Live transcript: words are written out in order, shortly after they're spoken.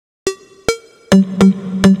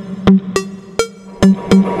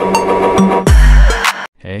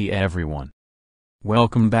Hey everyone.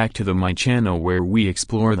 Welcome back to my channel where we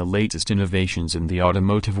explore the latest innovations in the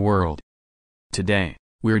automotive world. Today,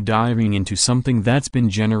 we're diving into something that's been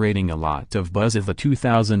generating a lot of buzz of the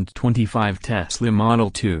 2025 Tesla Model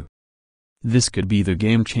 2. This could be the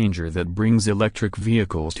game changer that brings electric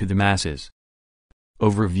vehicles to the masses.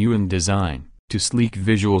 Overview and design, to sleek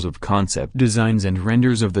visuals of concept designs and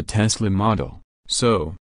renders of the Tesla model.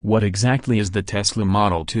 So, what exactly is the Tesla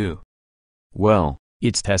Model 2? Well,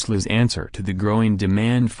 it's Tesla's answer to the growing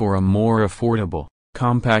demand for a more affordable,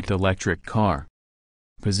 compact electric car.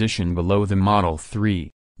 Positioned below the Model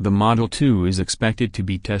 3, the Model 2 is expected to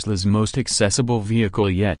be Tesla's most accessible vehicle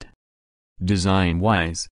yet.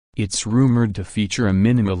 Design-wise, it's rumored to feature a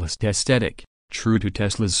minimalist aesthetic, true to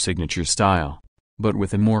Tesla's signature style, but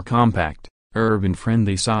with a more compact,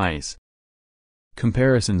 urban-friendly size.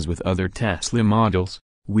 Comparisons with other Tesla models: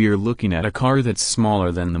 we're looking at a car that's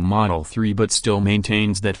smaller than the Model 3 but still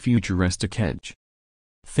maintains that futuristic edge.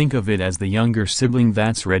 Think of it as the younger sibling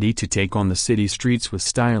that's ready to take on the city streets with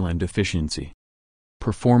style and efficiency.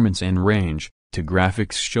 Performance and range, to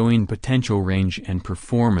graphics showing potential range and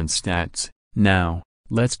performance stats. Now,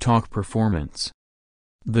 let's talk performance.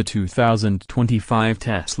 The 2025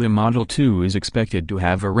 Tesla Model 2 is expected to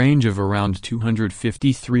have a range of around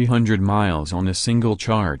 250–300 miles on a single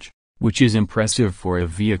charge, which is impressive for a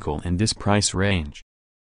vehicle in this price range.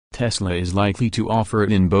 Tesla is likely to offer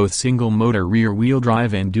it in both single-motor rear-wheel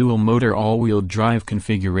drive and dual-motor all-wheel drive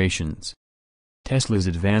configurations. Tesla's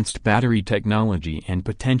advanced battery technology and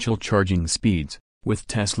potential charging speeds: with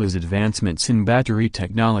Tesla's advancements in battery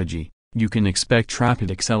technology, you can expect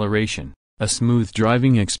rapid acceleration, a smooth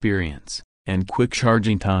driving experience, and quick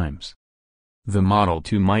charging times. The Model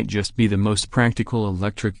 2 might just be the most practical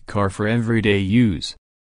electric car for everyday use.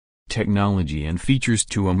 Technology and features: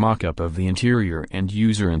 to a mock-up of the interior and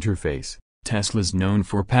user interface, Tesla's known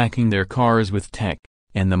for packing their cars with tech,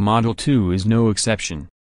 and the Model 2 is no exception.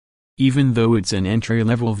 Even though it's an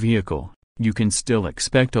entry-level vehicle, you can still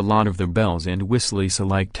expect a lot of the bells and whistles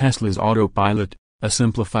like Tesla's Autopilot, a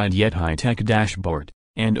simplified yet high-tech dashboard,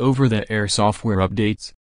 and over-the-air software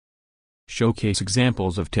updates. Showcase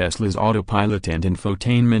examples of Tesla's Autopilot and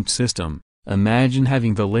infotainment system. Imagine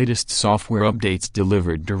having the latest software updates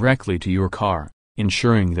delivered directly to your car,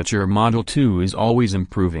 ensuring that your Model 2 is always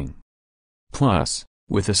improving. Plus,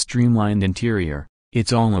 with a streamlined interior,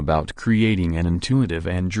 it's all about creating an intuitive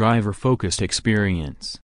and driver-focused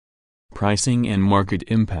experience. Pricing and market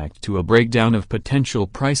impact: to a breakdown of potential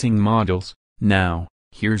pricing models. Now,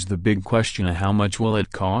 here's the big question: how much will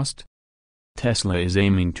it cost? Tesla is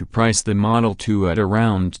aiming to price the Model 2 at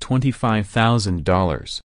around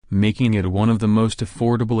 $25,000, making it one of the most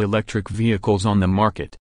affordable electric vehicles on the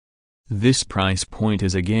market. This price point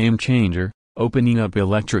is a game changer, opening up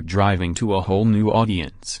electric driving to a whole new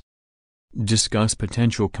audience. Discuss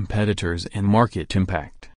potential competitors and market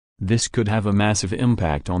impact. This could have a massive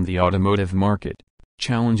impact on the automotive market,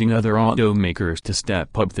 challenging other automakers to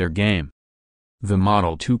step up their game. The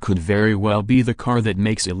Model 2 could very well be the car that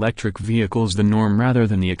makes electric vehicles the norm rather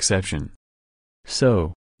than the exception.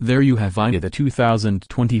 So, there you have it. The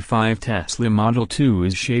 2025 Tesla Model 2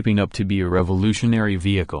 is shaping up to be a revolutionary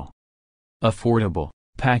vehicle. Affordable,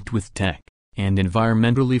 packed with tech, and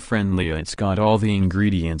environmentally friendly, it's got all the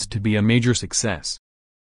ingredients to be a major success.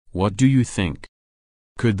 What do you think?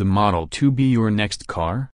 Could the Model 2 be your next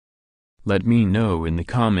car? Let me know in the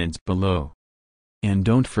comments below. And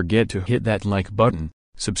don't forget to hit that like button,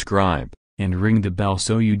 subscribe, and ring the bell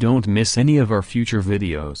so you don't miss any of our future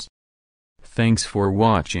videos. Thanks for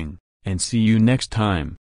watching, and see you next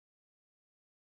time.